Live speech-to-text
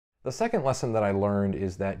The second lesson that I learned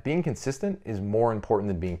is that being consistent is more important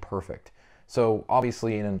than being perfect. So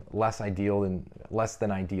obviously in a less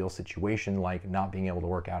than ideal situation, like not being able to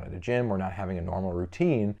work out at a gym or not having a normal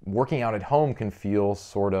routine, working out at home can feel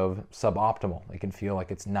sort of suboptimal. It can feel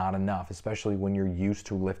like it's not enough, especially when you're used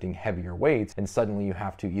to lifting heavier weights and suddenly you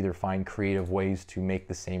have to either find creative ways to make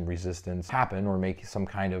the same resistance happen or make some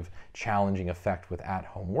kind of challenging effect with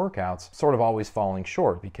at-home workouts, sort of always falling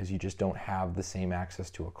short because you just don't have the same access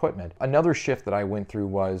to equipment. Another shift that I went through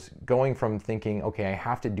was going from thinking, okay, I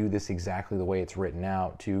have to do this exactly the way it's written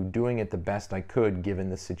out, to doing it the best I could given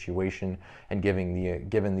the situation and given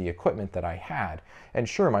the equipment that I had. And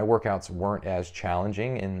sure, my workouts weren't as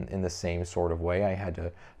challenging in the same sort of way. I had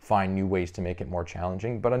to find new ways to make it more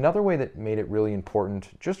challenging. But another way that made it really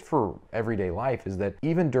important just for everyday life is that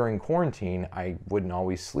even during quarantine, I wouldn't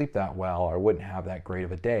always sleep that well, or I wouldn't have that great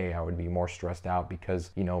of a day. I would be more stressed out because,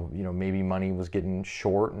 maybe money was getting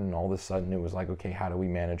short and all of a sudden it was like, okay, how do we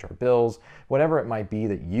manage our bills? Whatever it might be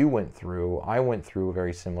that you went through, I went through a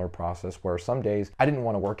very similar process where some days I didn't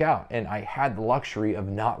want to work out and I had the luxury of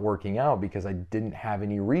not working out because I didn't have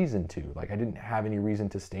any reason to. Like I didn't have any reason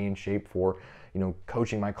to stay in shape for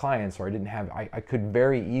coaching my clients, or I could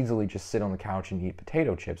very easily just sit on the couch and eat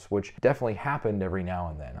potato chips, which definitely happened every now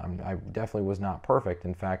and then. I definitely was not perfect.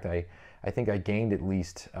 In fact, I think I gained at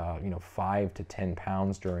least 5 to 10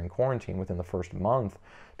 pounds during quarantine within the first month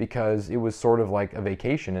because it was sort of like a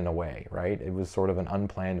vacation in a way, right? It was sort of an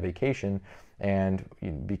unplanned vacation, and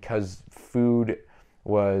because food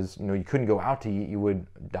was, you couldn't go out to eat, you would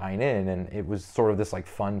dine in, and it was sort of this like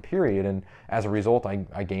fun period, and as a result I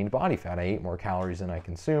gained body fat. I ate more calories than I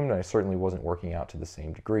consumed, and I certainly wasn't working out to the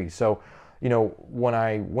same degree. So when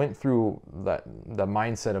I went through the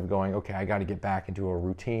mindset of going, okay, I got to get back into a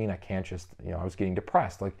routine, I can't just, I was getting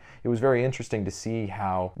depressed. Like, it was very interesting to see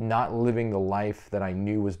how not living the life that I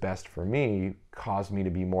knew was best for me caused me to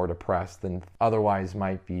be more depressed than otherwise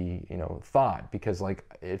might be, thought. Because like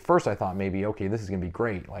at first I thought maybe, okay, this is gonna be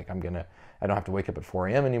great. Like I don't have to wake up at 4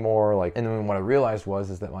 a.m. anymore. Like, and then what I realized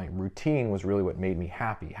is that like routine was really what made me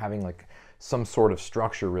happy. Having like some sort of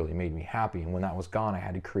structure really made me happy. And when that was gone, I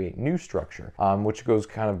had to create new structure, which goes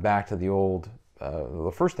kind of back to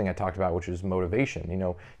the first thing I talked about, which is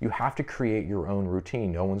motivation. You have to create your own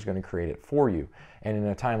routine. No one's going to create it for you. And in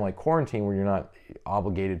a time like quarantine, where you're not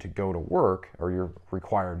obligated to go to work, or you're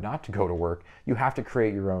required not to go to work, you have to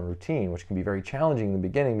create your own routine, which can be very challenging in the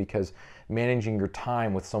beginning because managing your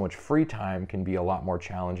time with so much free time can be a lot more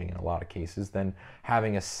challenging in a lot of cases than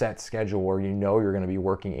having a set schedule where you're going to be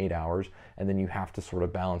working 8 hours and then you have to sort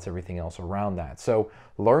of balance everything else around that. So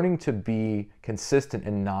learning to be consistent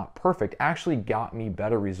and not perfect actually got me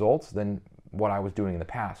better results than what I was doing in the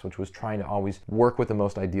past, which was trying to always work with the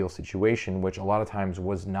most ideal situation, which a lot of times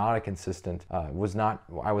was not I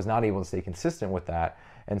was not able to stay consistent with that.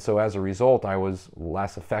 And so as a result, I was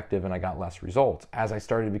less effective and I got less results. As I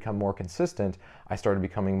started to become more consistent, I started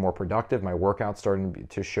becoming more productive. My workouts started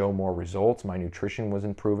to show more results. My nutrition was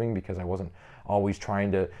improving because I wasn't always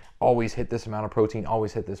trying to always hit this amount of protein,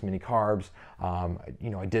 always hit this many carbs.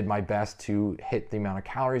 I did my best to hit the amount of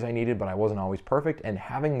calories I needed, but I wasn't always perfect. And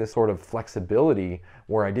having this sort of flexibility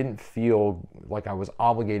where I didn't feel like I was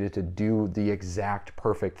obligated to do the exact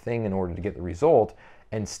perfect thing in order to get the result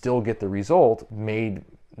and still get the result made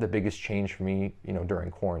the biggest change for me, during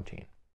quarantine.